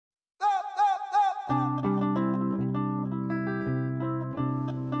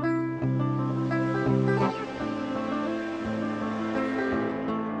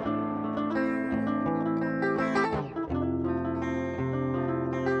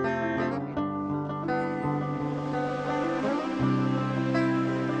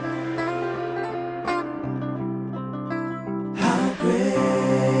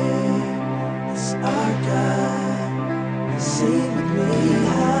Sing with me,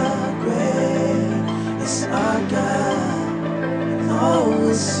 how great is our God, and all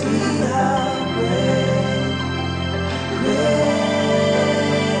will see how great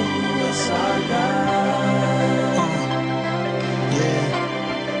is our God.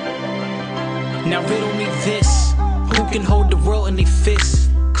 Now riddle me this: who can hold the world in their fists?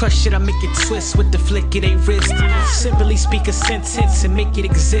 Crush it, I make it twist with the flick of their wrist. Simply speak a sentence and make it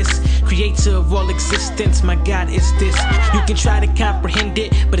exist. Creator of all existence, my God is this. You can try to comprehend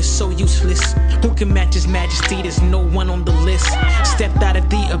it, but it's so useless. Who can match his majesty? There's no one on the list. Stepped out of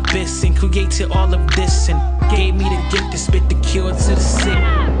the abyss and created all of this, and gave me the gift to spit the cure to the sick.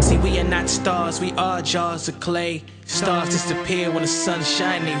 See, we are not stars, we are jars of clay. Stars disappear when the sun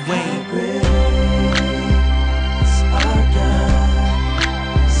shines their way.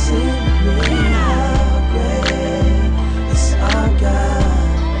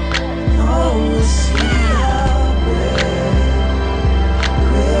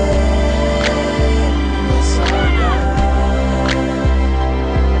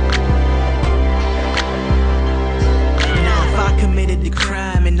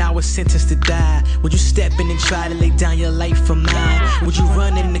 Sentenced to die, would you step in and try to lay down your life for mine? Would you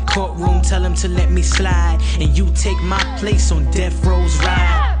run in the courtroom, tell them to let me slide, and you take my place on death row's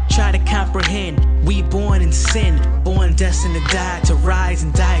ride? Try to comprehend, we born in sin, born destined to die, to rise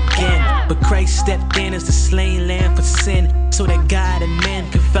and die again. But Christ stepped in as the slain lamb for sin, so that God and men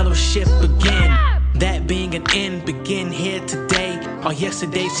could fellowship again. That being an end, begin here today, or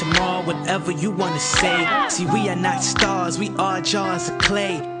yesterday, tomorrow, whatever you wanna say. See, we are not stars, we are jars of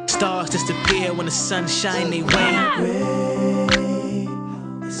clay. Stars disappear when the sun shines their way. How great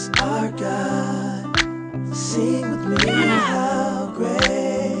is our God? Sing with me, how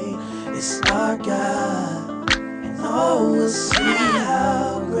great is our God, and all will see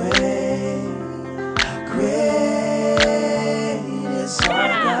how great is our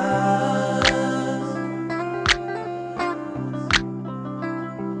God.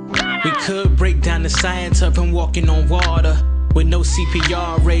 We could break down the science of him walking on water. With no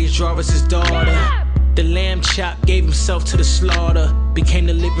CPR, raised Jarvis' daughter. The lamb chop gave himself to the slaughter, became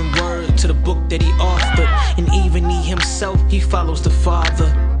the living word to the book that he authored. And even he himself, he follows the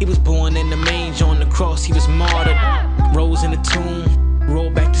Father. He was born in the manger, on the cross he was martyred. Rose in the tomb,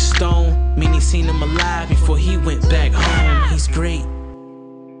 rolled back the stone, meaning seen him alive before he went back home. He's great.